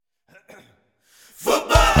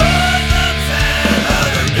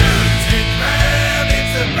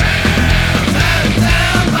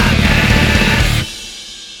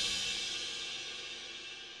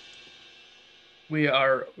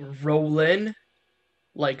are rolling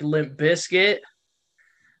like Limp Bizkit.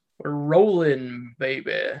 We're rolling,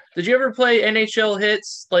 baby. Did you ever play NHL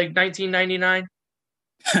Hits like 1999?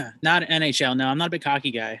 Not NHL. No, I'm not a big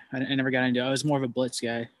hockey guy. I never got into it. I was more of a Blitz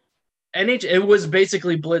guy. It was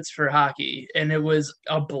basically Blitz for hockey, and it was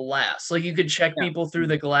a blast. Like you could check Yeah. people through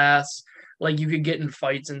the glass, like you could get in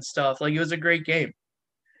fights and stuff. Like it was a great game.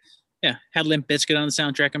 Yeah. Had Limp Bizkit on the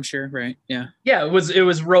soundtrack, I'm sure. Right. Yeah. Yeah, it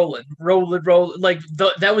was rolling, rolling, roll. Like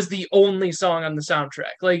that was the only song on the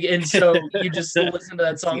soundtrack. Like, and so you just listen to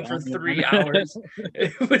that song for 3 hours.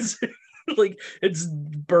 It was like it's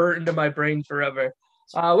burnt into my brain forever.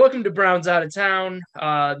 Welcome to Browns Out of Town.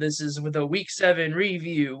 This is with a Week 7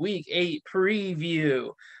 review, Week 8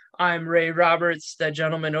 preview. I'm Ray Roberts. That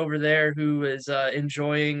gentleman over there who is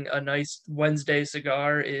enjoying a nice Wednesday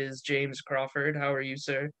cigar is James Crawford. How are you,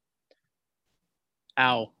 sir?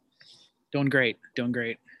 Ow. Doing great.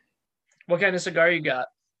 What kind of cigar you got?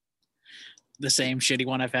 The same shitty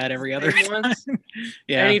one I've had every other time.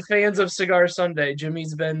 Yeah. Any fans of Cigar Sunday?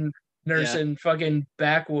 Jimmy's been nursing fucking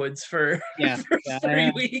backwoods for, for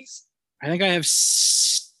 3 weeks. I think I have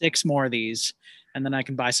 6 more of these, and then I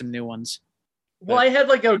can buy some new ones. Well, I had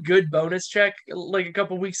like a good bonus check like a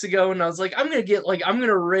couple weeks ago, and I was like, I'm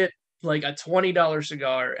gonna rip like a $20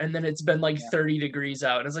 cigar, and then it's been like 30 degrees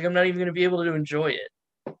out. And it's like I'm not even gonna be able to enjoy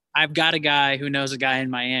it. I've got a guy who knows a guy in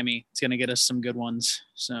Miami. It's gonna get us some good ones.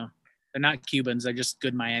 So they're not Cubans; they're just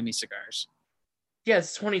good Miami cigars. Yeah,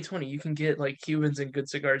 it's 2020. You can get like Cubans and good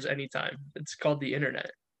cigars anytime. It's called the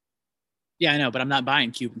internet. Yeah, I know, but I'm not buying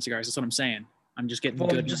Cuban cigars. That's what I'm saying. I'm just getting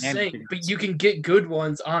good. I'm just saying, but you can get good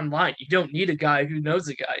ones online. You don't need a guy who knows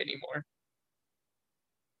a guy anymore.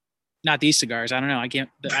 Not these cigars. I don't know. I can't.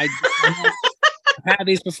 I've had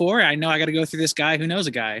these before. I know I got to go through this guy who knows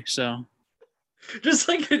a guy. So. Just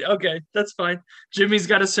like, okay, that's fine. Jimmy's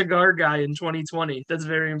got a cigar guy in 2020. That's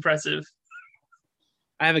very impressive.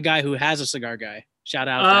 I have a guy who has a cigar guy. Shout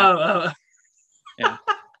out. Yeah.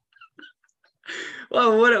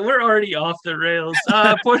 Well, we're already off the rails.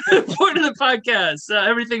 Point of the podcast.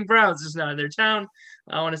 Everything Browns is now in their town.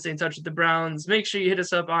 I want to stay in touch with the Browns. Make sure you hit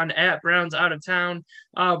us up on @BrownsOutOfTown.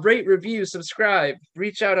 Rate, review, subscribe,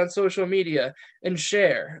 reach out on social media, and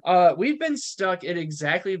share. We've been stuck at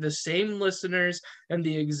exactly the same listeners and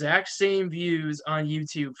the exact same views on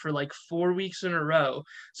YouTube for like 4 weeks in a row.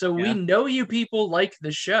 So we know you people like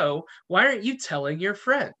the show. Why aren't you telling your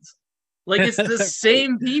friends? Like it's the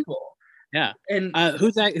same people. Yeah. And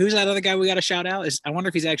who's that other guy we got to shout out? I wonder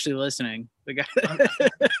if he's actually listening. The guy.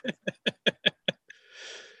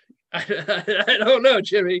 I don't know,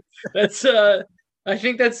 Jimmy. That's I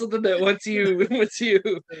think that's something that once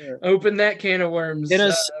you open that can of worms, hit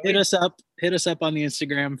us up on the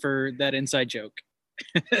Instagram for that inside joke.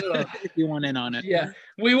 If you want in on it. Yeah,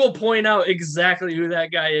 we will point out exactly who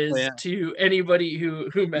that guy is to anybody who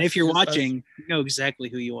and if you're watching, you know exactly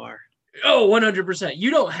who you are. Oh, 100%.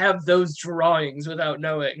 You don't have those drawings without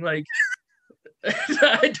knowing. Like,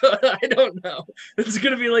 I don't know. It's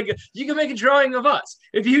gonna be like you can make a drawing of us.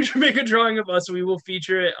 If you make a drawing of us, we will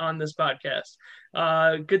feature it on this podcast.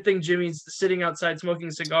 Good thing Jimmy's sitting outside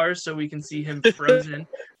smoking cigars, so we can see him frozen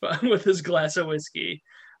with his glass of whiskey.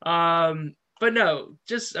 But no,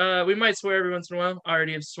 just we might swear every once in a while. I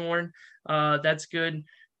already have sworn. That's good.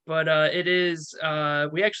 But it is,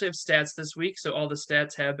 we actually have stats this week, so all the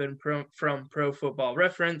stats have been from Pro Football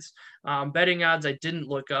Reference. Betting odds I didn't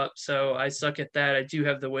look up, so I suck at that. I do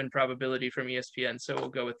have the win probability from ESPN, so we'll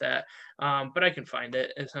go with that. But I can find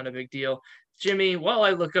it. It's not a big deal. Jimmy, while I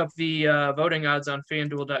look up the voting odds on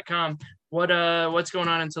FanDuel.com, what's going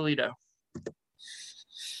on in Toledo?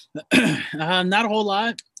 Not a whole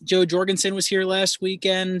lot. Joe Jorgensen was here last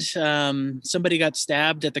weekend. Somebody got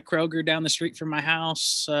stabbed at the Kroger down the street from my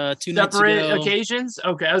house 2 nights ago. Separate occasions?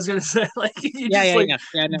 Okay, I was gonna say like you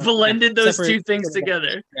blended those two things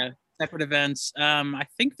together. Yeah, separate events. I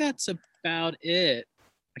think that's about it.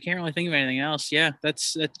 I can't really think of anything else. Yeah,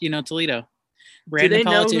 that's Toledo. Do they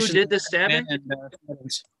know who did the stabbing?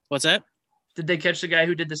 What's that? Did they catch the guy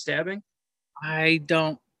who did the stabbing? I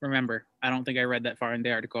don't remember. I don't think I read that far in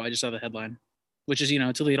the article. I just saw the headline, which is,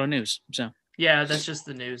 Toledo news. So yeah, that's just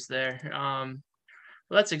the news there. Well,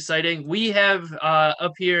 that's exciting. We have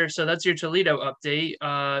up here, so that's your Toledo update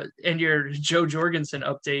and your Joe Jorgensen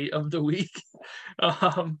update of the week.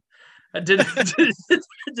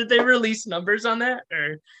 Did they release numbers on that,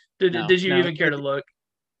 or did you even care to look?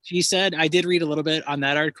 She said, I did read a little bit on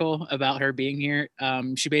that article about her being here.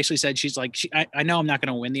 She basically said, she's like, I know I'm not going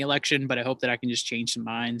to win the election, but I hope that I can just change some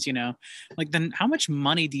minds, Like, then how much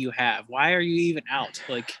money do you have? Why are you even out?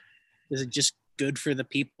 Like, is it just good for the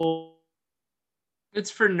people? It's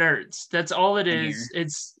for nerds. That's all it in here.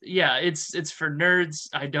 is. It's for nerds.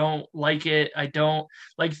 I don't like it. I don't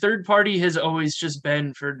like third party has always just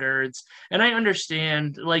been for nerds. And I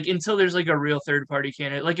understand like until there's like a real third party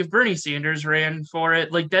candidate. Like if Bernie Sanders ran for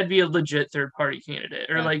it, like that'd be a legit third party candidate.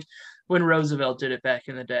 Or Yeah. like when Roosevelt did it back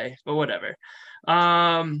in the day. But whatever.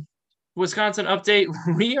 Um Wisconsin update.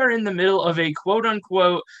 We are in the middle of a quote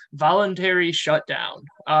unquote voluntary shutdown.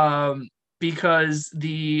 Because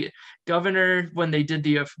the governor, when they did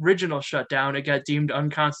the original shutdown, it got deemed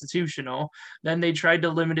unconstitutional. Then they tried to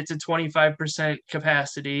limit it to 25%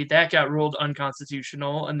 capacity. That got ruled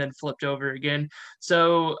unconstitutional and then flipped over again.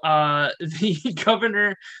 So the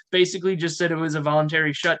governor basically just said it was a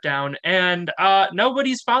voluntary shutdown, and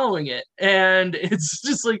nobody's following it. And it's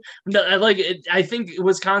just I think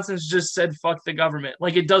Wisconsin's just said fuck the government.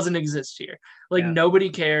 Like it doesn't exist here. Like nobody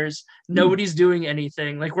cares. Nobody's doing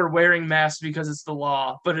anything. Like we're wearing masks because it's the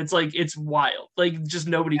law, but it's like it's wild. Like just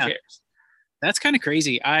nobody cares. That's kind of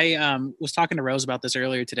crazy. I was talking to Rose about this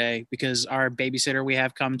earlier today because our babysitter we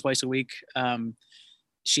have come twice a week.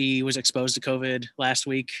 She was exposed to COVID last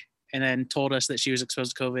week and then told us that she was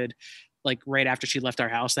exposed to COVID like right after she left our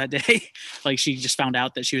house that day. Like she just found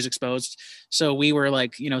out that she was exposed. So we were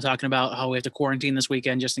like, talking about how we have to quarantine this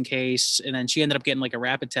weekend just in case. And then she ended up getting like a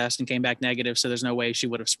rapid test and came back negative. So there's no way she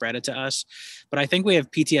would have spread it to us. But I think we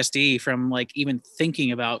have PTSD from like even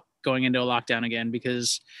thinking about going into a lockdown again,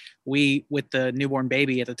 because we, with the newborn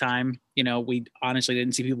baby at the time, we honestly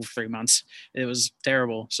didn't see people for 3 months. It was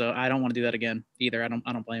terrible. So I don't want to do that again either. I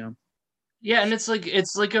don't blame him. Yeah. And it's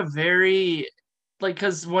like a very, like,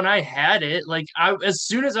 because when I had it, like as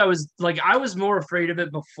soon as I was more afraid of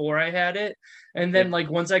it before I had it, and then like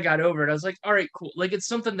once I got over it, I was like, all right, cool. Like it's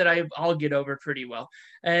something that I'll get over pretty well.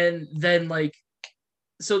 And then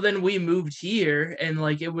so then we moved here, and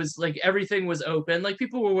like it was like everything was open, like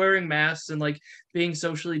people were wearing masks and like being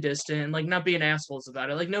socially distant, and like not being assholes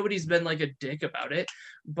about it. Like nobody's been like a dick about it,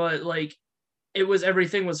 but like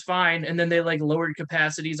everything was fine. And then they like lowered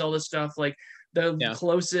capacities, all this stuff. Like the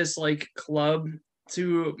closest like club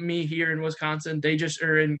to me here in Wisconsin,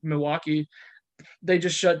 in Milwaukee, they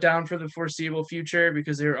just shut down for the foreseeable future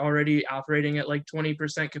because they were already operating at like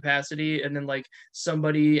 20% capacity. And then like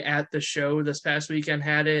somebody at the show this past weekend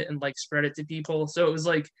had it and like spread it to people. So it was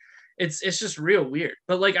like, it's just real weird.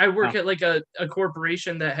 But like I work at like a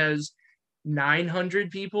corporation that has 900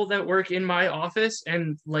 people that work in my office,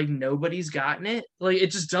 and like nobody's gotten it. Like it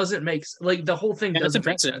just doesn't make like the whole thing doesn't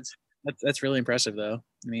make sense. That's really impressive though.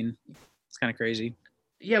 I mean, it's kind of crazy.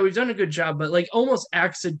 Yeah, we've done a good job, but like almost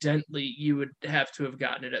accidentally, you would have to have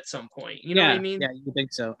gotten it at some point. You know what I mean? Yeah, you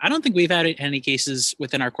think so. I don't think we've had any cases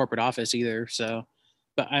within our corporate office either. So,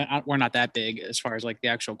 but we're not that big as far as like the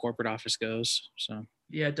actual corporate office goes. So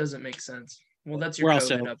yeah, it doesn't make sense. Well, that's your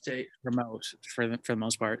COVID update. Remote for the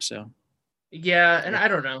most part. So yeah, and I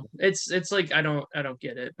don't know. It's like I don't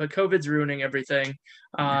get it, but COVID's ruining everything.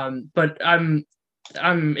 But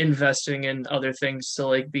I'm investing in other things to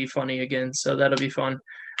like be funny again, so that'll be fun.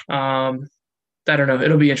 I don't know,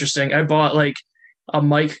 it'll be interesting. I bought like a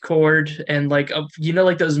mic cord and like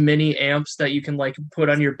like those mini amps that you can like put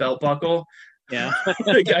on your belt buckle. Yeah.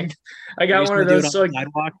 Like, I got one of those. So like,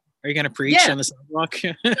 are you gonna preach on the sidewalk?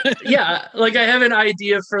 Yeah, like I have an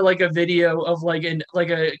idea for like a video of like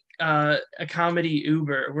a comedy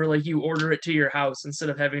Uber where like you order it to your house instead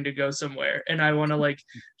of having to go somewhere, and I want to like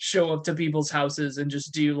show up to people's houses and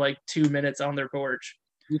just do like 2 minutes on their porch.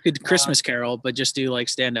 You could Christmas carol, but just do like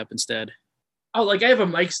stand up instead. Oh, like I have a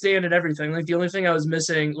mic stand and everything. Like the only thing I was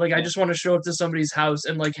missing, like I just want to show up to somebody's house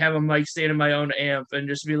and like have a mic stand in my own amp and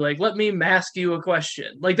just be like, let me ask you a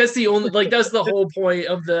question. Like that's the only, like that's the whole point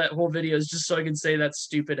of the whole video, is just so I can say that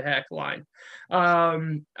stupid hack line. I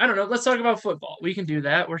don't know. Let's talk about football. We can do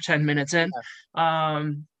that. We're 10 minutes in.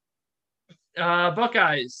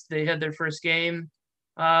 Buckeyes, they had their first game.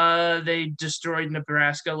 They destroyed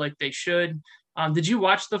Nebraska like they should. Did you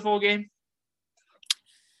watch the full game?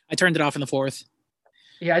 I turned it off in the fourth.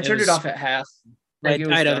 Yeah, I turned it off at half. Like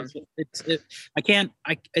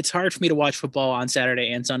it's hard for me to watch football on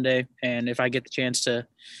Saturday and Sunday. And if I get the chance to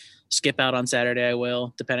skip out on Saturday, I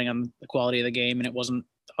will, depending on the quality of the game. And it wasn't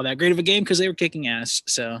all that great of a game because they were kicking ass.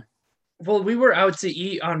 So, well, we were out to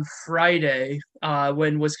eat on Friday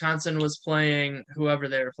when Wisconsin was playing whoever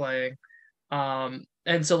they were playing. And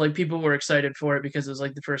so like people were excited for it because it was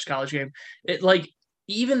like the first college game. It like,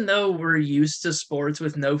 even though we're used to sports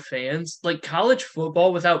with no fans, like college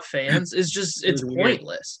football without fans is just, it's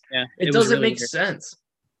pointless. Yeah, it doesn't really make sense.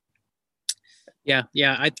 Yeah.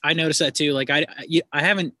 I noticed that too. Like I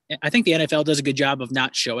think the NFL does a good job of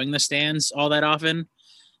not showing the stands all that often.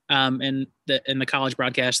 And in the college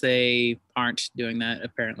broadcast, they aren't doing that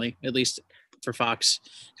apparently, at least for Fox,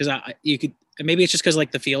 because you could maybe it's just because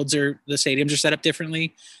like the stadiums are set up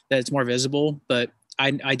differently that it's more visible. But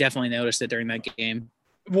I definitely noticed it during that game.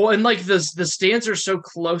 Well, and like the stands are so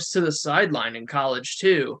close to the sideline in college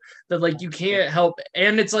too that like you can't help,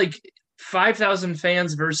 and it's like 5,000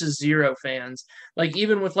 fans versus 0 fans. Like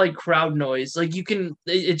even with like crowd noise, like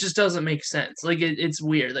it just doesn't make sense. Like it's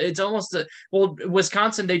weird. It's almost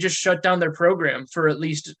Wisconsin, they just shut down their program for at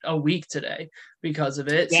least a week today because of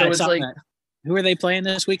it. Yeah, so it's like that. Who are they playing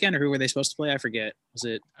this weekend, or who were they supposed to play? I forget. Was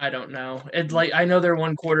it? I don't know. It like I know their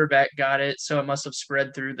one quarterback got it, so it must have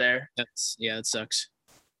spread through there. It sucks.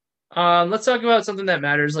 Let's talk about something that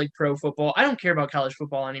matters, like pro football. I don't care about college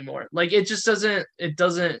football anymore. Like it just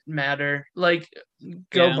doesn't matter. Like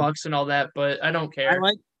go Bucks and all that, but I don't care.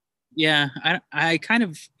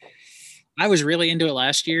 I was really into it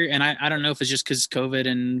last year, and I don't know if it's just because COVID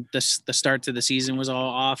and the start to the season was all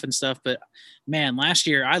off and stuff, but man, last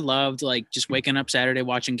year I loved like just waking up Saturday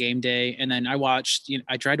watching game day, and then I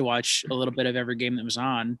tried to watch a little bit of every game that was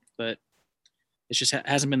on, but it just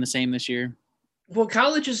hasn't been the same this year. Well,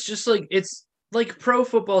 college is just like it's like pro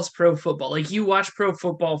football is pro football. Like you watch pro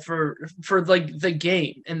football for like the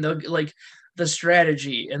game and the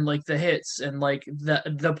strategy and like the hits and like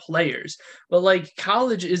the players. But like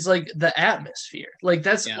college is like the atmosphere. Like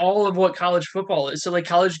that's all of what college football is. So like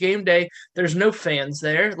college game day, there's no fans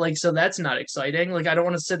there. Like so that's not exciting. Like I don't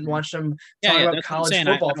want to sit and watch them talk about college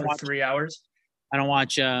football for 3 hours. I don't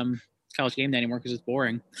watch college game day anymore because it's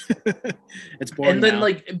boring. It's boring. And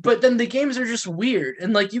then but then the games are just weird.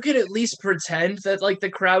 And like you can at least pretend that like the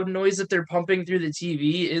crowd noise that they're pumping through the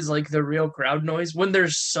TV is like the real crowd noise when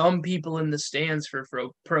there's some people in the stands for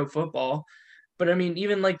pro football. But I mean,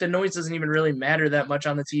 even like the noise doesn't even really matter that much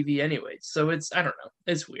on the TV anyway. So I don't know.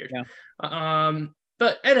 It's weird. Yeah.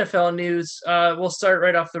 But NFL news, we'll start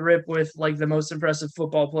right off the rip with like the most impressive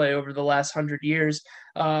football play over the last 100 years.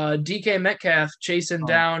 DK Metcalf chasing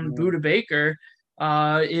down Budda Baker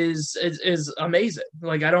is amazing.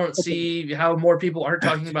 Like I don't see how more people aren't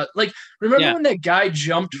talking about. Like remember when that guy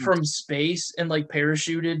jumped from space and like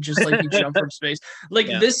parachuted just like he jumped from space? Like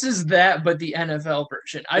this is that, but the NFL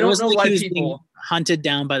version. I don't know why people hunted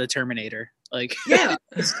down by the Terminator. Like that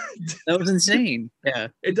was insane. Yeah,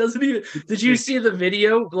 it doesn't even. Did you see the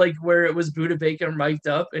video like where it was Budda Baker mic'd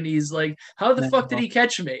up and he's like, "How the fuck did he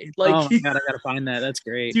catch me?" Like, oh my God, I gotta find that. That's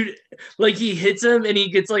great, dude. Like he hits him and he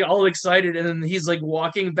gets like all excited and then he's like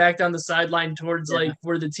walking back down the sideline towards like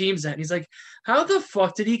where the team's at. And he's like, "How the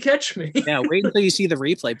fuck did he catch me?" Yeah, wait until you see the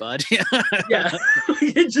replay, bud. Yeah,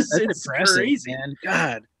 it's crazy, man.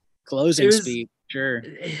 God, closing speed. Sure.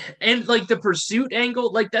 And like the pursuit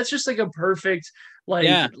angle, like that's just like a perfect like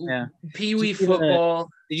Pee-wee football.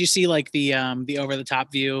 Did you see like the over the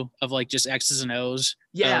top view of like just X's and O's?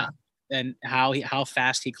 Yeah. And how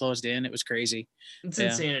fast he closed in. It was crazy. It's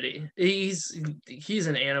insanity. He's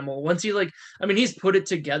an animal. Once he he's put it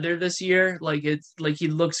together this year. Like it's like he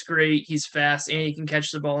looks great. He's fast and he can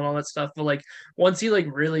catch the ball and all that stuff. But like once he like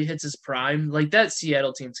really hits his prime, like that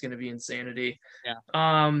Seattle team's gonna be insanity.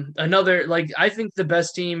 Yeah. Another like I think the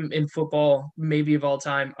best team in football maybe of all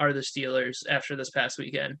time are the Steelers after this past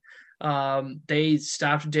weekend. They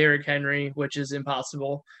stopped Derrick Henry, which is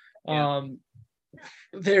impossible. Yeah.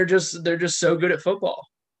 They're just so good at football.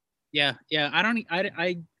 Yeah. I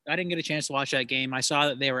didn't get a chance to watch that game. I saw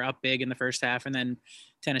that they were up big in the first half, and then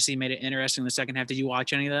Tennessee made it interesting in the second half. Did you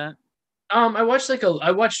watch any of that? I watched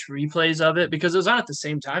replays of it because it was on at the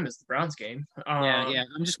same time as the Browns game. Yeah.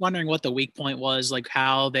 I'm just wondering what the weak point was, like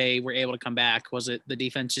how they were able to come back. Was it the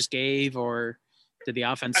defense just gave, or did the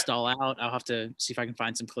offense stall out? I'll have to see if I can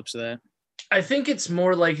find some clips of that. I think it's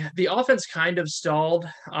more like the offense kind of stalled.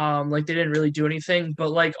 Like they didn't really do anything, but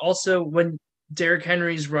like also when Derrick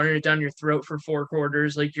Henry's running it down your throat for 4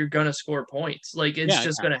 quarters, like you're going to score points. Like it's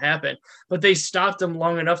just going to happen, but they stopped him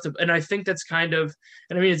long enough to, and I think that's kind of,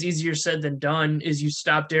 and I mean, it's easier said than done is you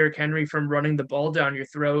stop Derrick Henry from running the ball down your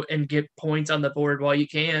throat and get points on the board while you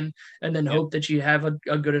can, and then hope that you have a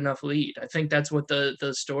good enough lead. I think that's what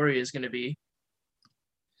the story is going to be.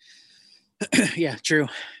 Yeah, true.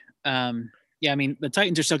 Yeah, I mean, the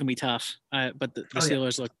Titans are still going to be tough, but the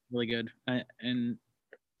Steelers look really good. And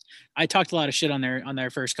I talked a lot of shit on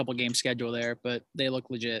their first couple game schedule there, but they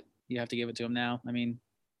look legit. You have to give it to them now. I mean,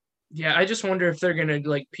 yeah, I just wonder if they're going to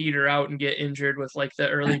like peter out and get injured with like the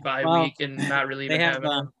early bye week and not really even having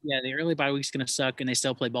them. Yeah, the early bye week's going to suck, and they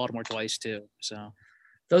still play Baltimore twice too. So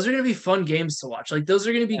those are going to be fun games to watch. Like those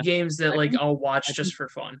are going to be games that I'll watch just for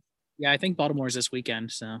fun. Yeah, I think Baltimore's this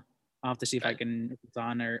weekend, so. I'll have to see if I can if it's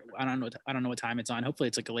on, or I don't know what time it's on. Hopefully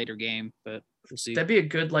it's like a later game, but we'll see. That'd be a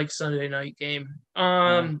good like Sunday night game.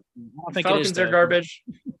 I don't think Falcons are garbage.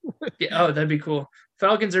 Yeah, oh, that'd be cool.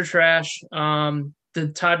 Falcons are trash. The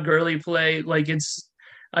Todd Gurley play, like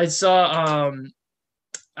I saw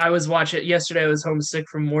I was watching yesterday. I was homesick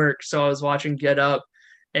from work, so I was watching Get Up,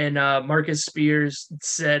 and Marcus Spears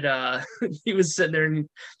said he was sitting there and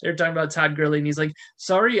they're talking about Todd Gurley, and he's like,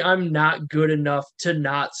 "Sorry, I'm not good enough to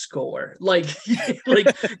not score." Like,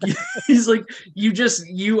 like he's like,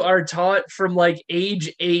 you are taught from like age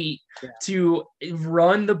 8 to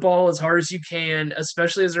run the ball as hard as you can,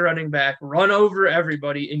 especially as a running back, run over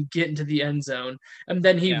everybody and get into the end zone. And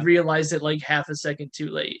then he realized it like half a second too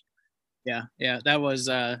late. Yeah, that was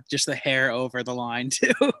just the hair over the line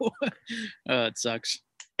too. Oh, it sucks.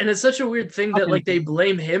 And it's such a weird thing that like they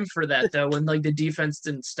blame him for that though, when like the defense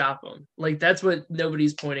didn't stop him. Like that's what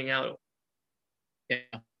nobody's pointing out.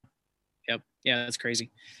 Yeah, that's crazy.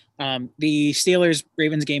 The Steelers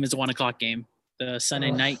Ravens game is the 1:00 game. The Sunday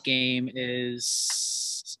night game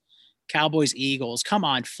is Cowboys Eagles. Come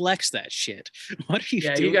on, flex that shit. What are you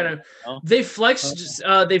doing? You gotta. They flexed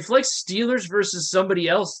Steelers versus somebody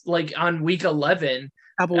else like on week 11. A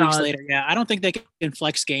couple weeks later, yeah. I don't think they can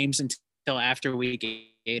flex games until after week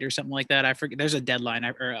 8 or something like that. I forget. There's a deadline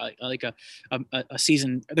or like a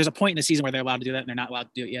season. There's a point in the season where they're allowed to do that, and they're not allowed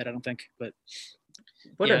to do it yet. I don't think. But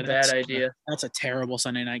what a bad idea. That's a terrible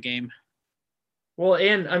Sunday night game. Well,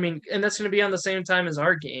 and I mean, and that's going to be on the same time as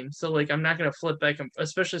our game. So, like, I'm not going to flip back,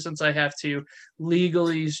 especially since I have to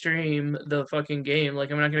legally stream the fucking game.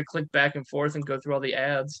 Like, I'm not going to click back and forth and go through all the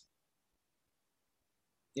ads.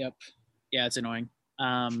 Yep. Yeah, it's annoying.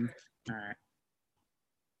 All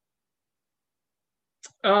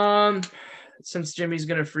right. Since Jimmy's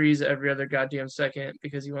going to freeze every other goddamn second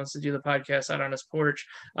because he wants to do the podcast out on his porch,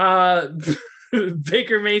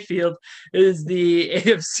 Baker Mayfield is the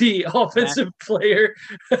AFC offensive player.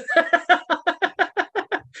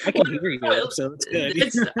 I can hear you, so it's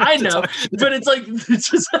good. I know, but it's like it's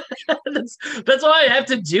just that's why I have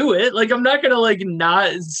to do it. Like I'm not gonna like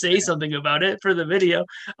not say something about it for the video.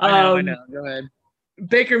 I know. Go ahead.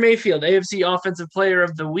 Baker Mayfield, AFC Offensive Player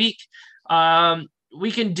of the Week. We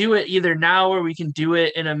can do it either now or we can do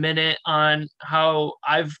it in a minute on how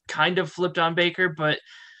I've kind of flipped on Baker, but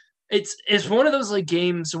it's one of those like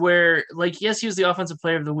games where like yes he was the offensive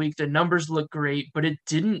player of the week, the numbers look great, but it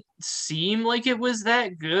didn't seem like it was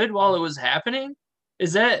that good while it was happening.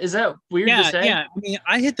 Is that weird to say? Yeah, I mean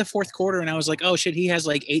I hit the fourth quarter and I was like, oh shit, he has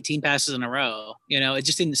like 18 passes in a row. You know, it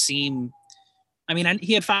just didn't seem. I mean,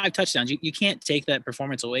 he had 5 touchdowns. You can't take that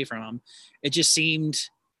performance away from him. It just seemed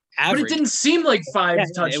average. But it didn't seem like 5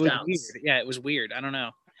 touchdowns. It was weird. Yeah, it was weird. I don't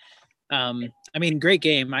know. I mean, great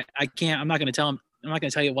game. I'm not going to tell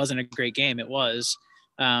you it wasn't a great game. It was.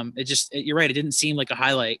 You're right. It didn't seem like a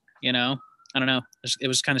highlight, you know? I don't know. It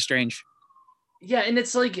was kind of strange. Yeah, and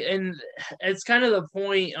it's like, and it's kind of the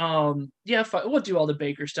point. We'll do all the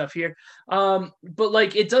Baker stuff here. But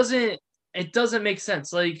like, it doesn't make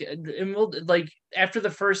sense. Like, and we'll like after the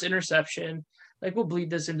first interception, like we'll bleed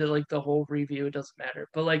this into like the whole review. It doesn't matter.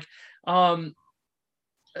 But like,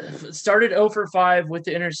 started 0 for 5 with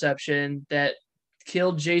the interception that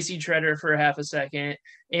killed JC Treader for half a second,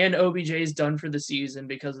 and OBJ's done for the season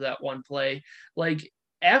because of that one play. Like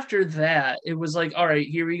after that, it was like, all right,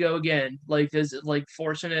 here we go again. Like this, like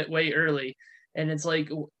forcing it way early, and it's like,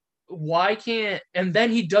 why can't? And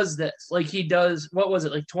then he does this. Like he does. What was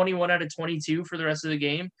it? Like 21 out of 22 for the rest of the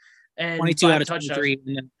game, and 22 out of 23,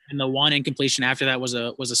 and the one incompletion after that was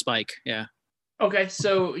a spike. Yeah. Okay,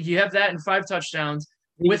 so you have that and 5 touchdowns.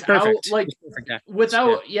 Without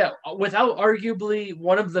arguably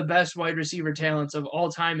one of the best wide receiver talents of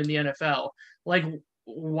all time in the NFL. Like,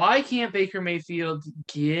 why can't Baker Mayfield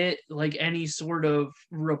get like any sort of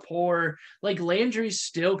rapport? Like Landry's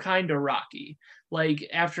still kind of rocky, like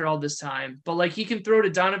after all this time, but like he can throw to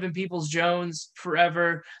Donovan Peoples-Jones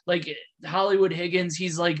forever. Like Hollywood Higgins,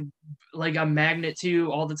 he's like a magnet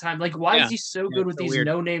too all the time. Like why is he so good with these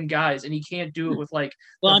no-name guys and he can't do it with like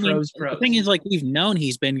pros? The thing is, like, we've known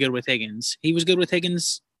he's been good with Higgins. He was good with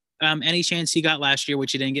Higgins any chance he got last year,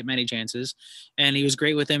 which he didn't get many chances, and he was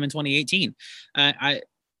great with him in 2018.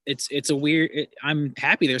 It's a weird. I'm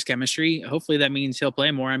happy there's chemistry. Hopefully that means he'll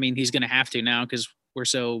play more. I mean, he's going to have to now because we're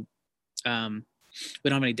so we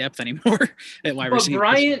don't have any depth anymore at wide receiver.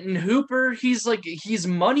 Bryant and Hooper, he's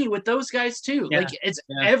money with those guys too. Yeah, like it's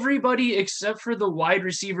everybody except for the wide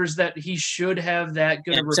receivers that he should have that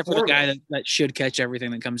good. Except for the guy that should catch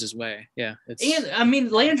everything that comes his way. Yeah, and I mean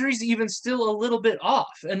Landry's even still a little bit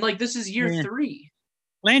off, and like this is year 3.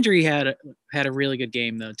 Landry had a really good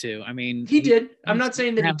game though too. I mean, He did. I'm he's not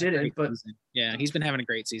saying been that he having a didn't, great but season. Yeah, he's been having a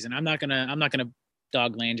great season. I'm not gonna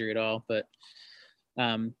dog Landry at all, but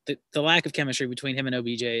the lack of chemistry between him and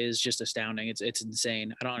OBJ is just astounding. It's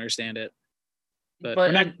insane. I don't understand it. But we're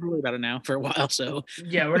but not and going to worry about it now for a while. So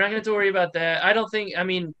yeah, we're not going to have to worry about that. I don't think. I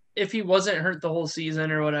mean, if he wasn't hurt the whole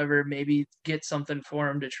season or whatever, maybe get something for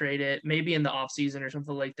him to trade it, maybe in the off season or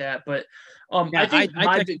something like that. But I yeah, think I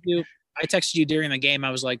my texted big you. I texted you during the game.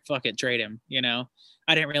 I was like, "Fuck it, trade him."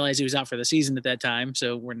 I didn't realize he was out for the season at that time,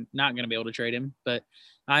 so we're not going to be able to trade him. But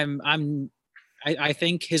I'm I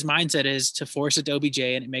think his mindset is to force it to OBJ,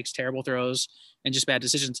 and it makes terrible throws and just bad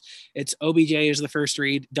decisions. It's OBJ is the first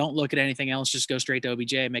read. Don't look at anything else. Just go straight to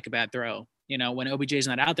OBJ and make a bad throw. When OBJ is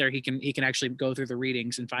not out there, he can actually go through the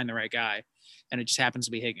readings and find the right guy, and it just happens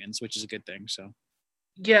to be Higgins, which is a good thing. So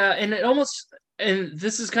Yeah, and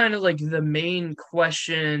this is kind of like the main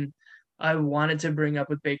question I wanted to bring up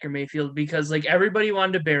with Baker Mayfield because like everybody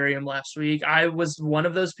wanted to bury him last week. I was one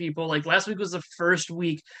of those people. Like last week was the first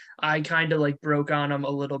week I kind of like broke on him a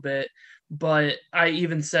little bit, but I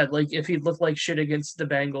even said like if he looked like shit against the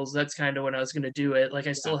Bengals, that's kind of when I was going to do it. Like I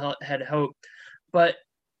yeah. still had hope. But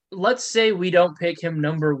let's say we don't pick him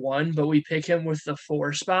number 1, but we pick him with the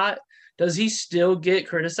 4 spot. Does he still get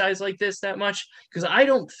criticized like this that much? Because I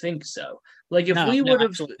don't think so. Like if No, we no, would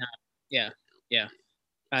have, absolutely not. Yeah, yeah.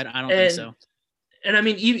 I don't think and so. and I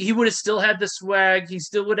mean, he would have still had the swag. He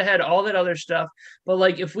still would have had all that other stuff. But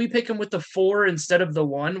like, if we pick him with the 4 instead of the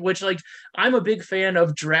 1, which like I'm a big fan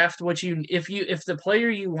of draft what you if the player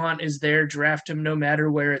you want is there, draft him no matter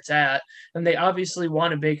where it's at. And they obviously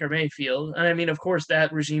wanted Baker Mayfield. And I mean, of course,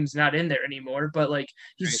 that regime's not in there anymore. But like,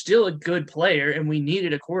 he's Right. still a good player, and we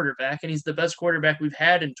needed a quarterback, and he's the best quarterback we've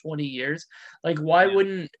had in 20 years. Like, Yeah. why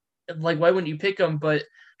wouldn't you pick him? But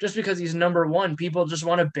just because he's number 1, people just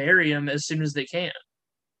want to bury him as soon as they can.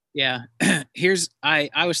 Yeah.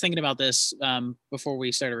 I was thinking about this before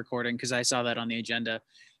we started recording because I saw that on the agenda.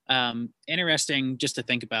 Interesting just to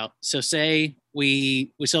think about. So say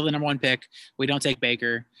we still have the number 1 pick, we don't take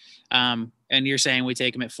Baker, and you're saying we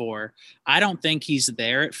take him at 4. I don't think he's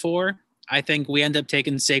there at 4. I think we end up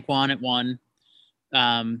taking Saquon at 1.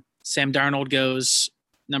 Sam Darnold goes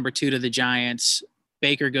number 2 to the Giants.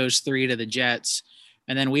 Baker goes 3 to the Jets.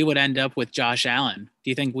 And then we would end up with Josh Allen. Do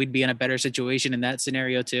you think we'd be in a better situation in that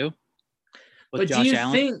scenario too? With But Josh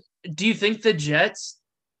Allen? do you think the Jets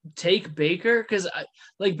take Baker? Because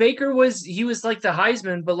like Baker was like the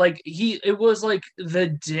Heisman, but like it was like the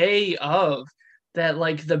day of that,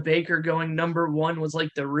 like the Baker going number 1 was like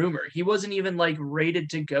the rumor. He wasn't even like rated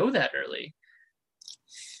to go that early.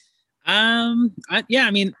 Yeah,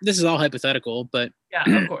 I mean, this is all hypothetical, but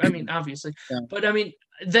Yeah, of course. I mean, obviously, yeah. but I mean,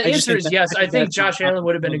 the I just answer think is that yes. I think that's not Josh Allen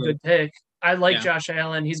would have been a possible. good pick. I like Yeah, Josh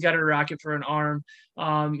Allen. He's got a rocket for an arm.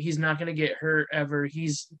 He's not going to get hurt ever.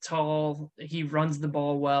 He's tall. He runs the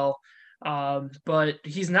ball well. But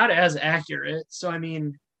he's not as accurate. So I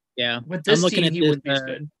mean, yeah. with I'm this looking team, at he this. wouldn't be as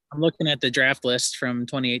good. I'm looking at the draft list from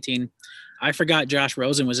 2018. I forgot Josh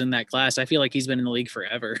Rosen was in that class. I feel like he's been in the league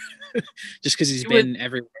forever, just because he's He would, been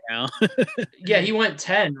everywhere now. yeah, he went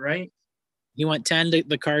 10, right? He went 10 to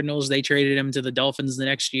the Cardinals. They traded him to the Dolphins the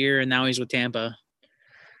next year, and now he's with Tampa.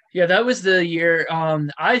 Yeah, that was the year.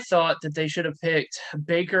 I thought that they should have picked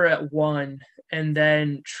Baker at 1 and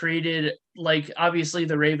then traded, like, obviously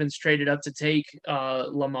the Ravens traded up to take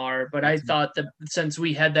Lamar, but I thought that since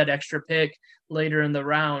we had that extra pick later in the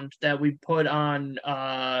round that we put on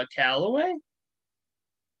Callaway.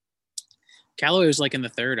 Callaway was like in the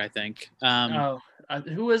 3rd, I think.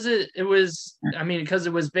 Who was it? It was, I mean, because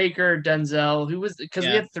it was Baker, Denzel. Who was, because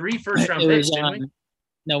we Yeah. had 3 first-round It picks, was didn't we?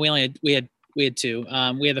 no, we had 2.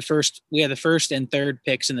 We had the first and 3rd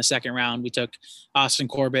picks in the 2nd round. We took Austin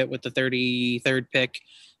Corbett with the 33rd pick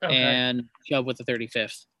Okay. and Chubb with the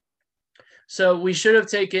 35th. So we should have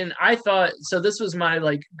taken, I thought, so this was my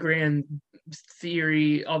like grand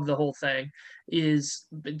theory of the whole thing is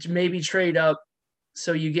maybe trade up.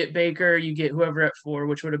 So you get Baker, you get whoever at 4,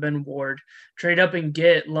 which would have been Ward, trade up and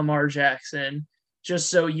get Lamar Jackson, just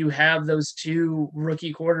so you have those 2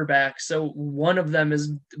 rookie quarterbacks. So one of them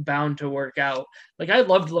is bound to work out. Like I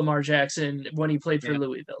loved Lamar Jackson when he played for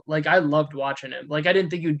Louisville. Like I loved watching him. Like I didn't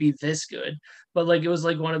think he would be this good, but like it was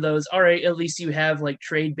like one of those, all right, at least you have like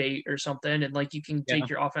trade bait or something, and like you can take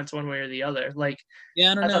your offense one way or the other. Like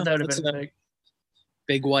I don't know. thought that would have been a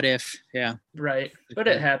big what if. Yeah. Right. But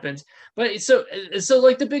it happens. But so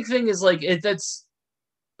like the big thing is like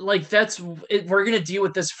we're gonna deal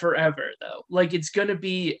with this forever though. Like it's gonna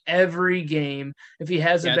be every game. If he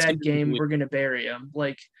has a bad game, we're gonna bury him.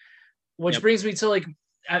 Like, which brings me to like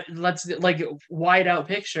let's like wide out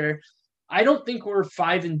picture. I don't think we're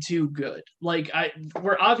 5-2 good. Like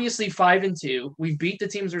we're obviously 5-2. We beat the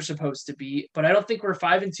teams we're supposed to beat, but I don't think we're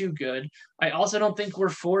 5-2 good. I also don't think we're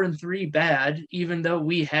 4-3 bad, even though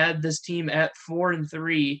we had this team at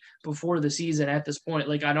 4-3 before the season at this point.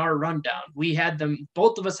 Like on our rundown, we had them.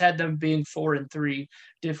 Both of us had them being 4-3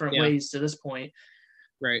 different Yeah. ways to this point.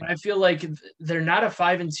 Right. But I feel like they're not a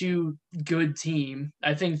 5-2 good team.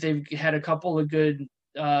 I think they've had a couple of good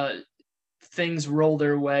things roll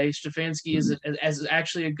their way. Stefanski is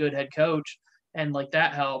actually a good head coach, and like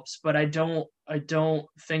that helps. But I don't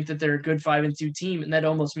think that they're a good 5-2 team, and that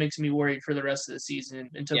almost makes me worried for the rest of the season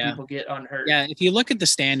until people get unhurt. Yeah, if you look at the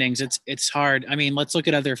standings, it's hard. I mean, let's look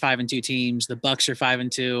at other 5-2 teams. The Bucks are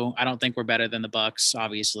 5-2. I don't think we're better than the Bucks,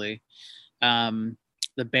 obviously.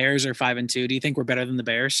 The Bears are 5-2. Do you think we're better than the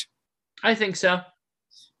Bears? I think so.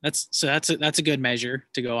 That's a good measure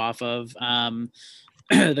to go off of.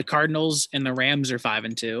 The Cardinals and the Rams are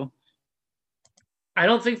 5-2. I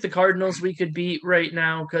don't think the Cardinals we could beat right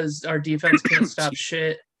now because our defense can't stop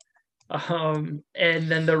shit. And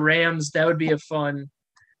then the Rams, that would be a fun,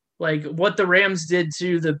 like what the Rams did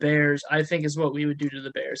to the Bears, I think is what we would do to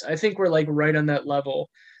the Bears. I think we're like right on that level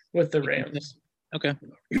with the Rams. Okay.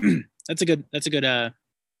 That's a good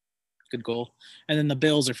good goal. And then the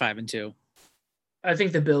Bills are 5-2. I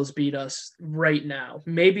think the Bills beat us right now.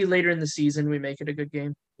 Maybe later in the season we make it a good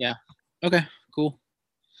game. Yeah. Okay, cool.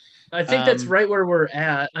 I think that's right where we're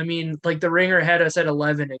at. I mean, like the Ringer had us at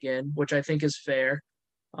 11 again, which I think is fair.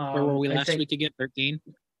 Where were we last week again? 13?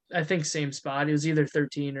 I think same spot. It was either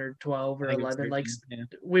 13 or 12 or 11. 13, like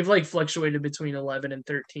we've like fluctuated between 11 and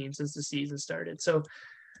 13 since the season started. So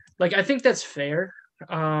like I think that's fair.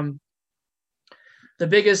 The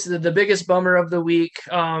biggest bummer of the week,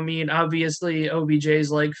 I mean, obviously OBJ's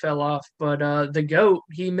leg fell off, but the GOAT,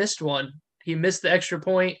 he missed one. He missed the extra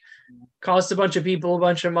point, cost a bunch of people a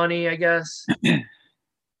bunch of money, I guess,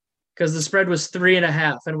 because the spread was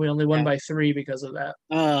 3.5, and we only won by 3 because of that.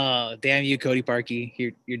 Oh, damn you, Cody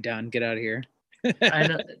Parkey! You're done. Get out of here. I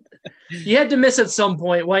know. You had to miss at some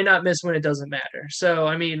point. Why not miss when it doesn't matter? So,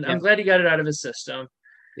 I mean, I'm glad he got it out of his system.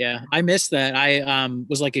 Yeah, I missed that. I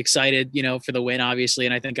was like excited, for the win, obviously,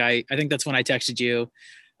 and I think that's when I texted you.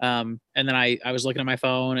 And then I was looking at my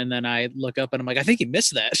phone, and then I look up, and I'm like, I think he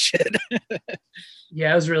missed that shit.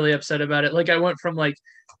 Yeah, I was really upset about it. Like I went from like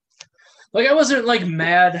I wasn't like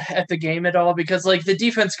mad at the game at all because like the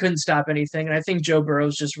defense couldn't stop anything, and I think Joe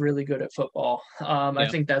Burrow's just really good at football. I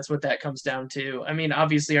think that's what that comes down to. I mean,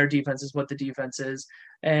 obviously our defense is what the defense is,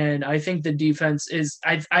 and I think the defense is.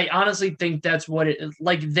 I honestly think that's what it is.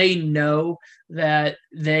 Like they know that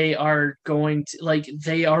they are going to like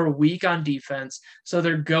they are weak on defense, so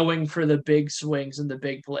they're going for the big swings and the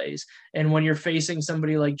big plays. And when you're facing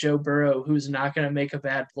somebody like Joe Burrow, who's not going to make a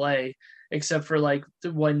bad play, except for like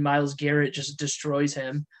when Myles Garrett just destroys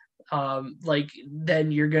him, like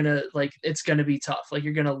then you're gonna like it's gonna be tough. Like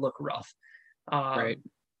you're gonna look rough. Right.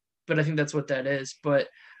 But I think that's what that is. But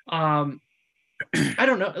I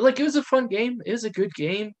don't know. Like it was a fun game. It was a good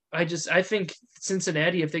game. I think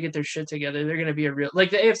Cincinnati, if they get their shit together, they're gonna be a real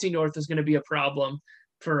like the AFC North is gonna be a problem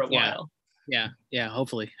for a while. Yeah,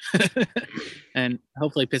 hopefully. And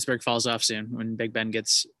hopefully Pittsburgh falls off soon when Big Ben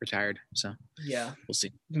gets retired. So yeah, we'll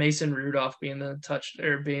see. Mason Rudolph being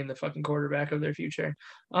the fucking quarterback of their future.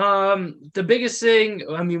 The biggest thing,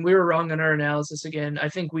 I mean, we were wrong on our analysis again. I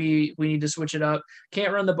think we need to switch it up.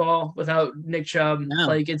 Can't run the ball without Nick Chubb. No.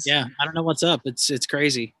 I don't know what's up. It's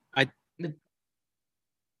crazy.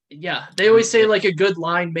 Yeah, they always say like a good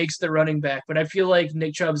line makes the running back, but I feel like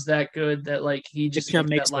Nick Chubb's that good that like he just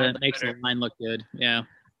makes the line look good. Yeah.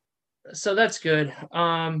 So that's good.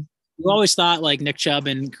 We always thought like Nick Chubb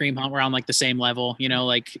and Kareem Hunt were on like the same level,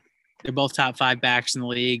 like they're both top 5 backs in the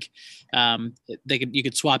league. You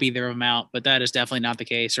could swap either of them out, but that is definitely not the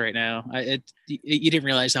case right now. You didn't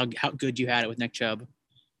realize how good you had it with Nick Chubb.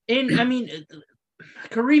 And I mean,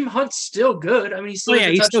 Kareem Hunt's still good. I mean, he's still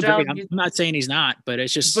he's still great. I'm not saying he's not, but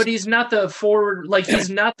it's just. But he's not the forward. Like he's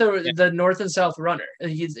not the north and south runner.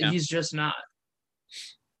 He's just not.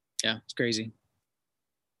 Yeah, it's crazy.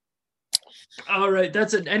 All right,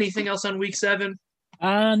 that's it. Anything else on week 7?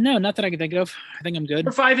 No, not that I can think of. I think I'm good.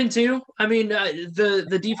 We're 5-2. I mean,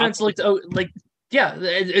 the defense looked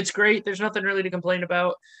it's great. There's nothing really to complain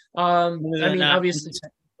about. I mean, obviously.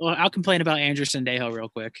 Well, I'll complain about Andrew Sendejo real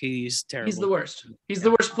quick. He's terrible. He's the worst. He's the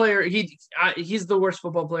worst player. He's the worst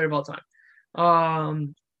football player of all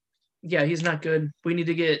time. Yeah, he's not good. We need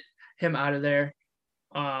to get him out of there.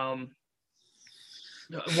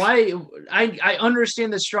 Why I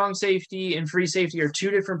understand that strong safety and free safety are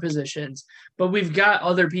two different positions, but we've got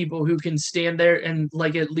other people who can stand there and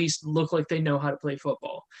like at least look like they know how to play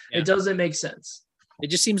football. Yeah. It doesn't make sense. It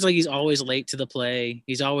just seems like he's always late to the play.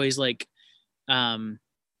 He's always like,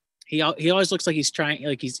 he always looks like he's trying,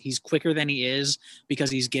 like he's quicker than he is because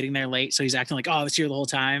he's getting there late. So he's acting like, oh, it's here the whole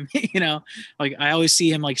time. Like I always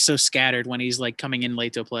see him like so scattered when he's like coming in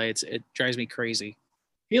late to a play. It drives me crazy.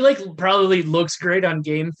 He like probably looks great on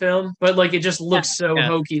game film, but like it just looks so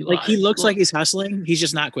hokey. Like he looks like he's hustling. He's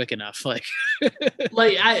just not quick enough. Like,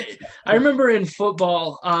 like I remember in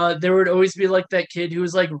football, there would always be like that kid who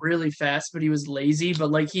was like really fast, but he was lazy.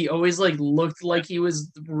 But like he always like looked like he was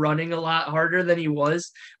running a lot harder than he was,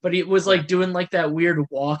 but he was like doing like that weird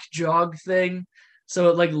walk jog thing. So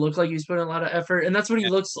it like looked like he was putting a lot of effort, and that's what he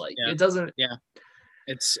looks like. It doesn't. Yeah,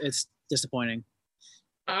 it's disappointing.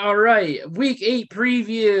 All right, week 8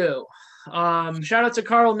 preview. Shout out to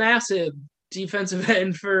Carl Nassib, defensive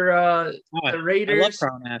end for the Raiders. I love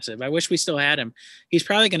Carl Nassib. I wish we still had him. He's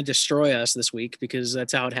probably going to destroy us this week because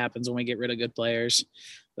that's how it happens when we get rid of good players.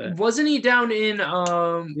 But wasn't he down in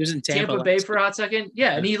he was in Tampa Bay for a hot second?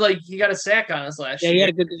 Yeah, and he got a sack on us last year. Yeah, he had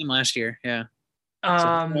a good game last year. Yeah. So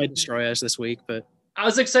probably destroy us this week, but I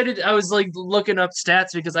was excited. I was like looking up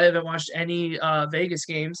stats because I haven't watched any Vegas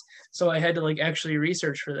games, so I had to like actually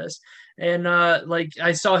research for this. And like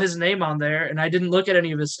I saw his name on there, and I didn't look at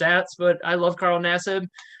any of his stats, but I love Carl Nassib,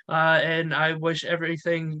 and I wish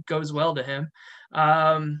everything goes well to him.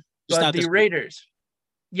 But the Raiders,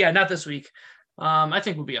 not this week. I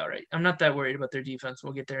think we'll be all right. I'm not that worried about their defense.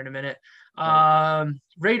 We'll get there in a minute.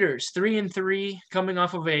 Raiders 3-3, coming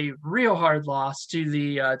off of a real hard loss to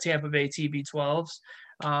the Tampa Bay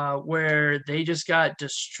TB12s, where they just got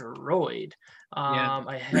destroyed.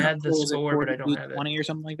 I had the score, but I don't have it. 20 or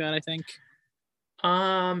something like that, I think.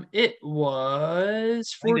 It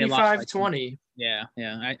was 45-20. Yeah.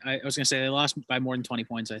 I was gonna say they lost by more than 20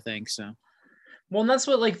 points, I think. So. Well, and that's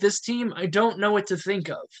what like this team. I don't know what to think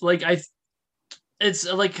of. Like it's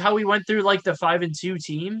like how we went through like the 5-2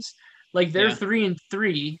 teams. Like they're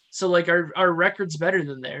 3-3, so like our record's better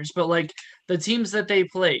than theirs. But like the teams that they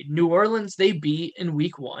played, New Orleans, they beat in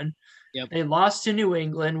week 1. Yep. They lost to New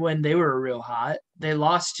England when they were real hot. They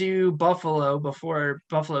lost to Buffalo before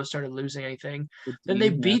Buffalo started losing anything. Then they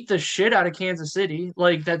beat the shit out of Kansas City.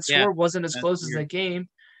 Like that score wasn't as close as that game.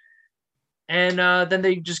 And then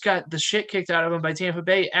they just got the shit kicked out of them by Tampa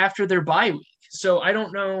Bay after their bye week. So I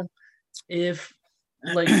don't know if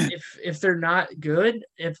if they're not good,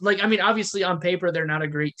 obviously on paper they're not a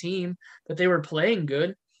great team, but they were playing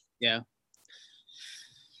good. Yeah.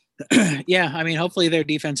 Yeah, I mean, hopefully their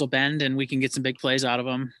defense will bend and we can get some big plays out of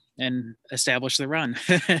them and establish the run.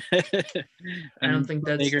 I don't think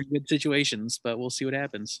that's good situations, but we'll see what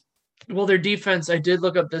happens. Well, their defense, I did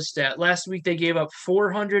look up this stat. Last week they gave up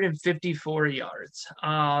 454 yards.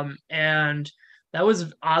 And that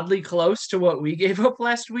was oddly close to what we gave up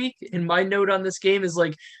last week. And my note on this game is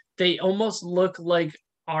like they almost look like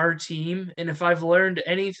our team. And if I've learned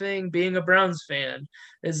anything being a Browns fan,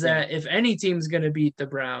 is that if any team's going to beat the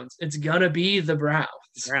Browns, it's going to be the Browns.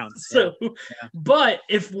 So, but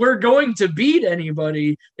if we're going to beat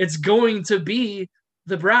anybody, it's going to be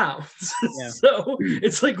the Browns. So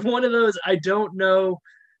it's like one of those, I don't know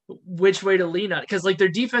which way to lean on, because like their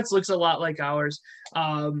defense looks a lot like ours.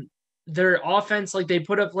 Their offense, like they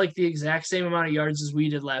put up like the exact same amount of yards as we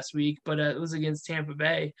did last week, but it was against Tampa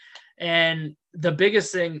Bay. And the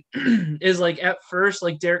biggest thing is like at first,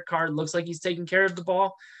 like Derek Carr looks like he's taking care of the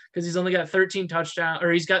ball because he's only got 13 touchdowns,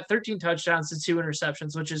 or he's got 13 touchdowns to 2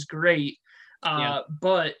 interceptions, which is great.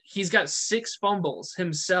 But he's got 6 fumbles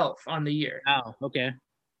himself on the year. Oh, okay.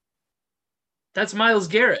 That's Myles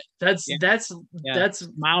Garrett. That's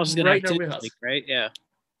Myles is gonna have to, right? Yeah.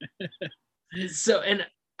 So, and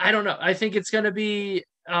I don't know. I think it's gonna be.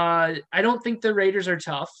 I don't think the Raiders are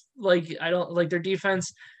tough. Like I don't like their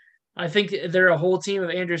defense. I think they're a whole team of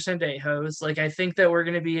Andrew Sendehos. Like I think that we're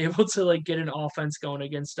gonna be able to like get an offense going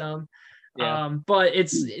against them. Yeah. But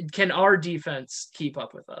can our defense keep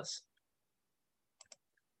up with us?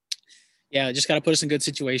 Yeah, just got to put us in good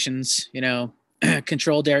situations.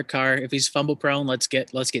 Control Derek Carr. If he's fumble prone, let's get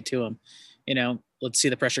to him. Let's see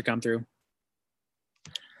the pressure come through.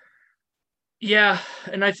 Yeah,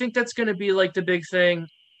 and I think that's going to be like the big thing.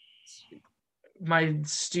 My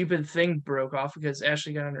stupid thing broke off because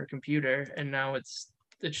Ashley got on her computer, and now it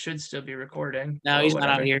should still be recording. No, he's not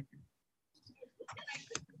out here.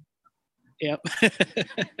 Yep.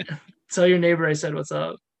 Tell your neighbor I said what's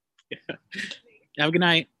up. Yeah. Have a good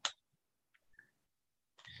night.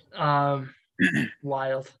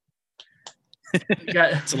 Wild.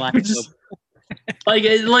 It's a lot.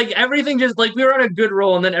 like everything just like we were on a good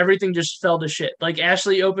roll and then everything just fell to shit. Like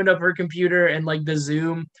Ashley opened up her computer and like the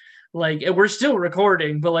Zoom, like we're still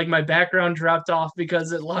recording, but like my background dropped off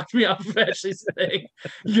because it locked me off of Ashley's thing.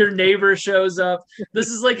 Your neighbor shows up. This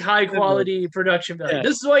is like high quality production value. Yeah.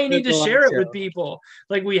 This is why you need to It's a live share it show. with people.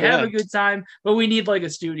 Like we have a good time, but we need like a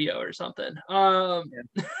studio or something. That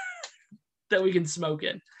we can smoke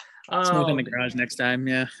in. Smoke in the garage next time.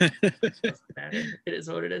 Yeah. It is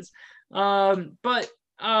what it is. But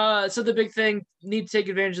so the big thing, need to take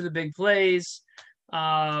advantage of the big plays.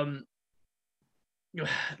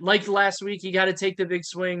 Like last week, you got to take the big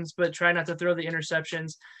swings, but try not to throw the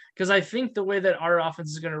interceptions. Because I think the way that our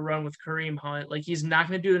offense is going to run with Kareem Hunt, like he's not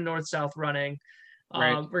going to do the north-south running.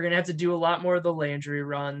 Right. We're going to have to do a lot more of the Landry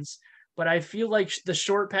runs. But I feel like the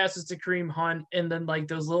short passes to Kareem Hunt and then like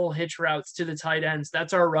those little hitch routes to the tight ends,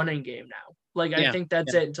 that's our running game now. Like I think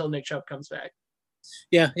that's it until Nick Chubb comes back.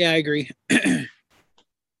 Yeah, I agree.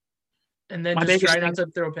 And then just try not to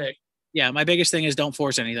throw a pick. Yeah, my biggest thing is don't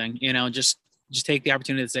force anything. Just take the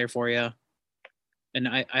opportunity that's there for you. And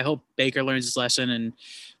I hope Baker learns his lesson. And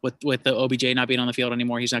with the OBJ not being on the field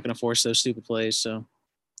anymore, he's not going to force those stupid plays. So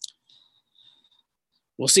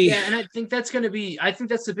we'll see. Yeah, and I think that's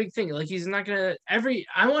the big thing. Like he's not going to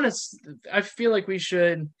I feel like we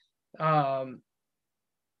should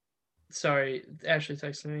sorry, Ashley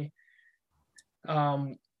texted me.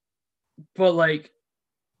 But like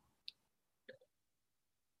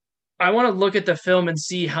I want to look at the film and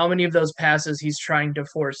see how many of those passes he's trying to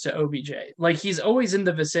force to OBJ. Like he's always in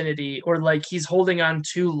the vicinity or like he's holding on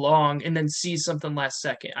too long and then sees something last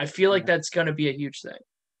second. I feel like that's going to be a huge thing.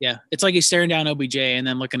 Yeah, it's like he's staring down OBJ and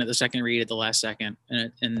then looking at the second read at the last second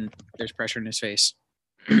and there's pressure in his face.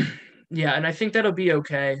 Yeah, and I think that'll be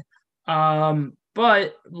okay.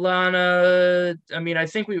 But Lana, I mean, I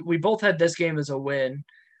think we both had this game as a win.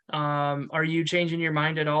 Are you changing your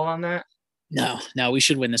mind at all on that? No, we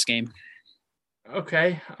should win this game.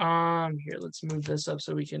 Okay. Here, let's move this up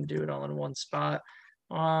so we can do it all in one spot.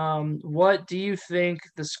 What do you think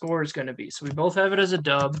the score is going to be? So we both have it as a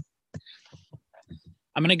dub.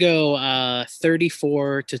 I'm going to go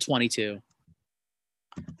 34-22.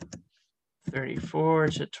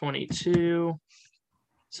 34-22.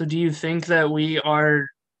 So do you think that we are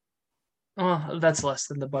that's less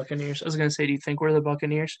than the Buccaneers. I was going to say, do you think we're the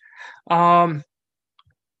Buccaneers?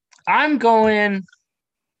 I'm going,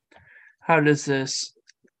 how does this?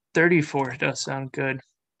 34 does sound good.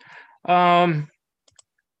 I'm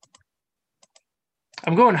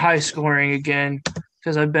going high scoring again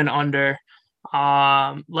because I've been under.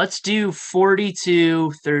 Let's do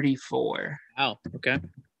 42-34. Wow, okay.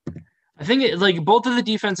 I think like both of the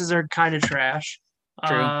defenses are kind of trash.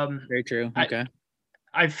 True. Very true. Okay.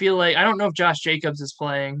 I feel like I don't know if Josh Jacobs is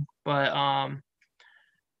playing, but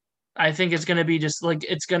I think it's gonna be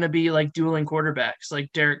like dueling quarterbacks,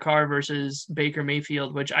 like Derek Carr versus Baker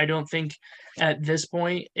Mayfield, which I don't think at this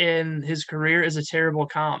point in his career is a terrible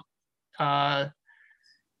comp. I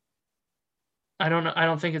don't know. I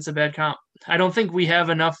don't think it's a bad comp. I don't think we have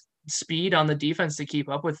enough speed on the defense to keep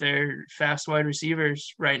up with their fast wide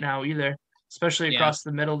receivers right now either, especially across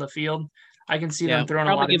the middle of the field. I can see them throwing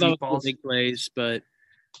a lot of deep balls. Big plays, but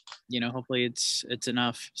hopefully it's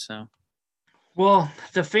enough. So, well,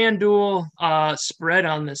 the FanDuel spread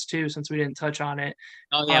on this too, since we didn't touch on it.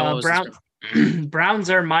 Oh yeah, Browns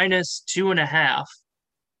are -2.5,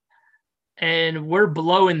 and we're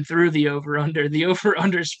blowing through the over/under. The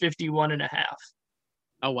over/under is 51.5.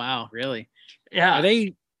 Oh wow, really? Yeah. Are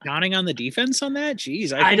they counting on the defense on that?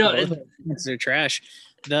 Jeez, I know they're trash.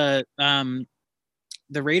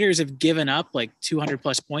 The Raiders have given up like 200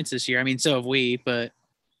 plus points this year. I mean, so have we, but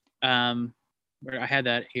I had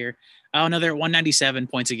that here. Oh no, they're at 197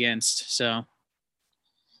 points against. So,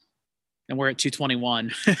 and we're at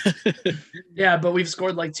 221. Yeah, but we've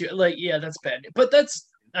scored that's bad. But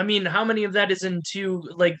I mean, how many of that is in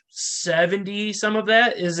 70? Some of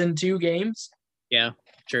that is in 2 games. Yeah,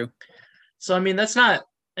 true. So I mean, that's not,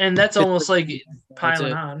 and that's almost like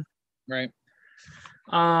piling on. Right.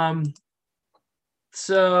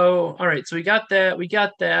 So, all right. So we got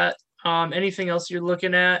that. Anything else you're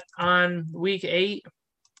looking at on week 8?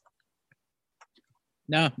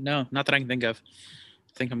 No, not that I can think of.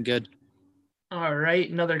 I think I'm good. All right.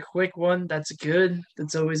 Another quick one. That's good.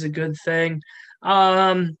 That's always a good thing.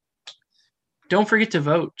 Don't forget to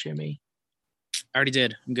vote, Jimmy. I already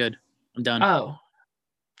did. I'm good. I'm done. Oh,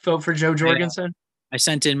 vote for Joe Jorgensen? I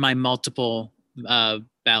sent in my multiple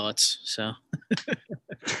ballots, so.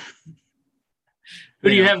 Who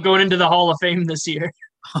do you have going into the Hall of Fame this year?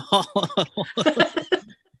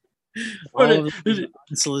 All of the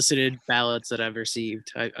unsolicited ballots that I've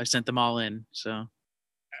received, I sent them all in. So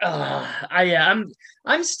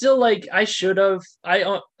I'm still like I should have.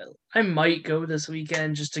 I might go this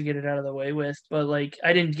weekend just to get it out of the way with, but like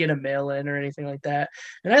I didn't get a mail in or anything like that.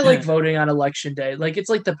 And I like voting on election day. Like it's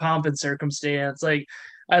like the pomp and circumstance. Like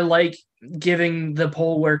I like giving the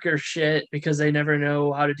poll worker shit because they never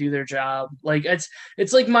know how to do their job. Like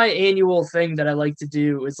it's like my annual thing that I like to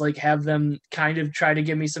do is like have them kind of try to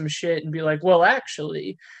give me some shit and be like, well,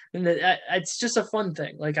 actually, and it's just a fun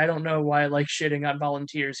thing. Like I don't know why I like shitting on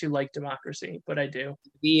volunteers who like democracy, but I do.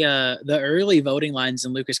 The early voting lines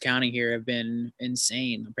in Lucas County here have been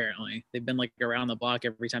insane. Apparently, they've been like around the block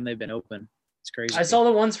every time they've been open. It's crazy. I saw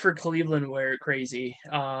the ones for Cleveland were crazy,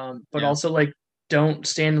 but also like don't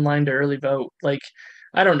stand in line to early vote. Like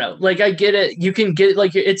I don't know. Like I get it. You can get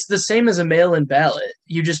like it's the same as a mail-in ballot.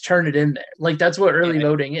 You just turn it in there. Like that's what early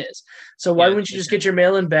voting is. So why wouldn't you just get your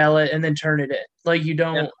mail-in ballot and then turn it in? Like you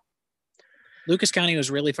don't. Lucas County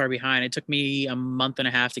was really far behind. It took me a month and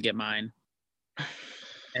a half to get mine.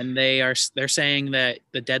 And they're saying that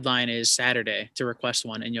the deadline is Saturday to request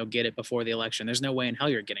one, and you'll get it before the election. There's no way in hell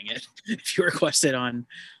you're getting it if you request it on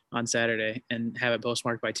Saturday and have it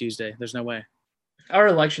postmarked by Tuesday. There's no way. Our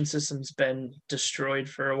election system's been destroyed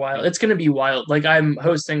for a while. It's going to be wild. Like I'm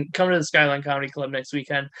hosting, come to the Skyline Comedy Club next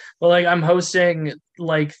weekend. But like I'm hosting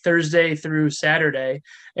like Thursday through Saturday,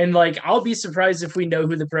 and like I'll be surprised if we know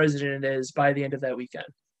who the president is by the end of that weekend.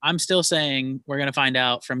 I'm still saying we're going to find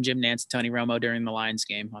out from Jim Nantz and Tony Romo during the Lions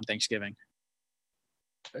game on Thanksgiving.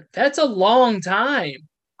 That's a long time.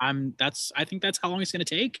 I think that's how long it's going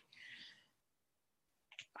to take.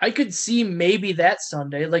 I could see maybe that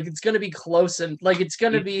Sunday. Like it's going to be close and like it's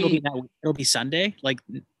going to be. It'll be Sunday, like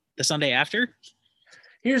the Sunday after.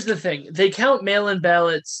 Here's the thing. They count mail-in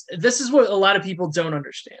ballots. This is what a lot of people don't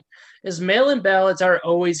understand is mail-in ballots are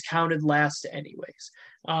always counted last anyways.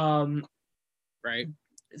 Right.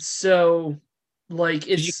 So like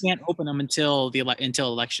you can't open them until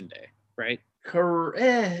election day, right?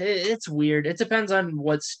 It's weird. It depends on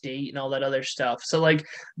what state and all that other stuff. So like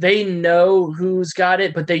they know who's got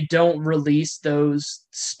it, but they don't release those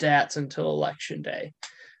stats until election day.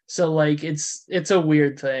 So like it's a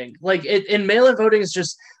weird thing. Like in mail-in voting is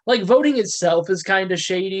just like voting itself is kind of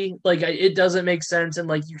shady. Like it doesn't make sense, and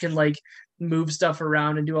like you can like move stuff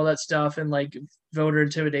around and do all that stuff and like voter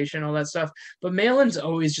intimidation, all that stuff. But mail-in's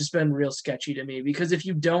always just been real sketchy to me because if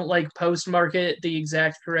you don't like postmark it the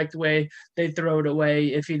exact correct way, they throw it away.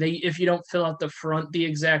 If you don't fill out the front the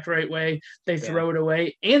exact right way, they throw it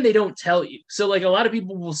away, and they don't tell you. So like a lot of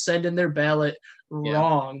people will send in their ballot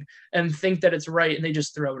wrong and think that it's right, and they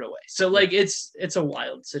just throw it away. So like it's a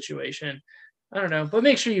wild situation. I don't know, but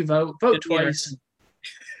make sure you vote twice.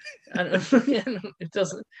 I don't know. It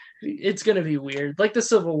doesn't. It's gonna be weird. Like the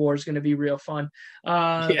Civil War is gonna be real fun.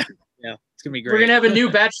 It's gonna be great. We're gonna have a new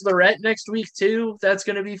Bachelorette next week too. That's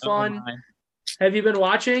gonna be fun. Have you been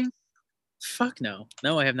watching? Fuck no,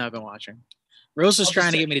 I have not been watching. Rose was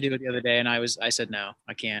trying to get me to do it the other day, and I said no,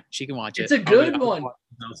 I can't. She can watch it. It's a good one.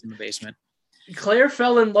 In the basement. Claire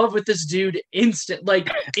fell in love with this dude instantly.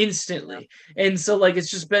 And so like it's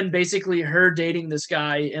just been basically her dating this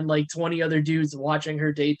guy and like 20 other dudes watching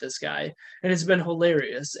her date this guy. And it's been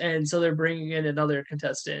hilarious. And so they're bringing in another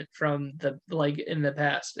contestant from in the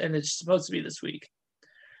past, and it's supposed to be this week.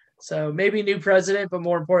 So maybe new president, but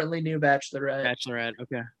more importantly, new Bachelorette.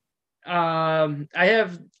 Okay. I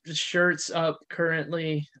have shirts up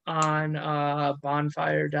currently on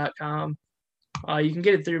bonfire.com. You can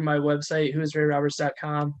get it through my website,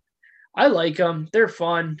 whoisrayroberts.com. I like them. They're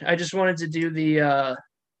fun. I just wanted to do the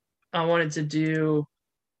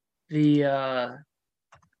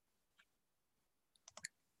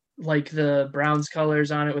like the Browns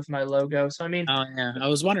colors on it with my logo. So I mean, oh yeah, I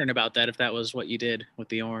was wondering about that if that was what you did with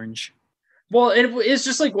the orange. Well, it's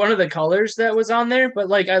just like one of the colors that was on there, but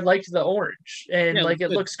like I liked the orange and it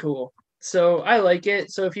looks cool. So I like it.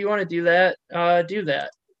 So if you want to do that, do that.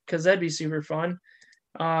 Because that'd be super fun.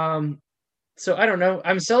 So I don't know.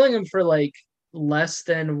 I'm selling them for like less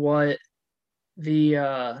than what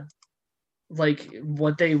the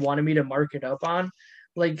what they wanted me to mark it up on.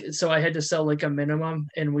 Like so I had to sell like a minimum,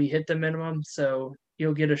 and we hit the minimum. So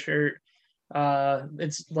you'll get a shirt.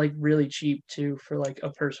 It's like really cheap too for like a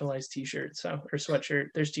personalized t-shirt or sweatshirt.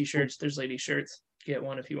 There's t-shirts, there's lady shirts. Get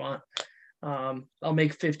one if you want. I'll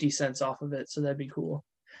make 50 cents off of it, so that'd be cool.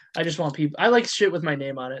 I just want people. I like shit with my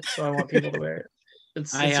name on it, so I want people to wear it.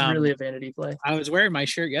 It's really a vanity play. I was wearing my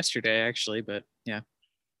shirt yesterday, actually, but yeah.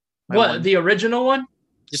 The original one?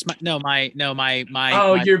 Just my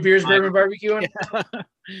your Beers Bourbon Barbecue one?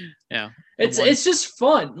 Yeah. It's just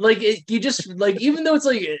fun. Like you just like, even though it's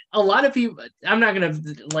like a lot of people, I'm not gonna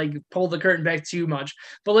like pull the curtain back too much,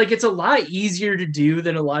 but like it's a lot easier to do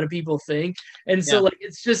than a lot of people think. And so like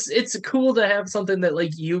it's cool to have something that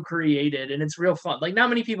like you created, and it's real fun. Like not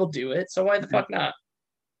many people do it, so why the fuck not?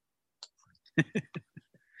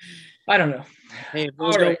 I don't know. Hey, if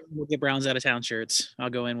we'll get Browns out of town shirts, I'll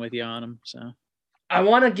go in with you on them. So I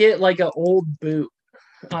want to get like an old boot.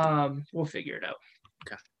 We'll figure it out.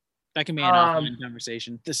 Okay. That can be an offline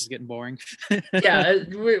conversation. This is getting boring. Yeah,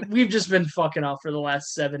 we've just been fucking off for the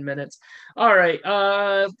last 7 minutes. All right.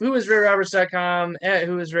 whoisrayroberts.com, at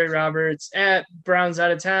whoisrayroberts, at Browns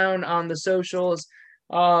Out of Town on the socials.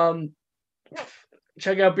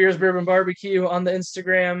 Check out Beers Bourbon Barbecue on the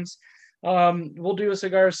Instagrams. We'll do a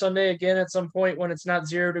cigar Sunday again at some point when it's not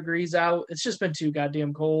 0 degrees out. It's just been too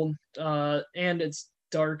goddamn cold. And it's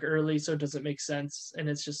dark early, so it doesn't make sense. And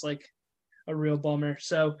it's just like a real bummer.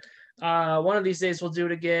 So one of these days we'll do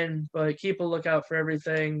it again, but keep a lookout for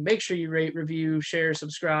everything. Make sure you rate, review, share,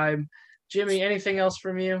 subscribe. Jimmy, anything else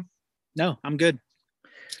from you? No, I'm good.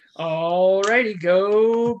 All righty,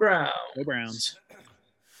 go Browns. Go Browns.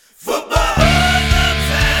 Football, other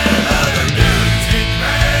dudes get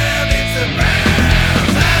mad, it's a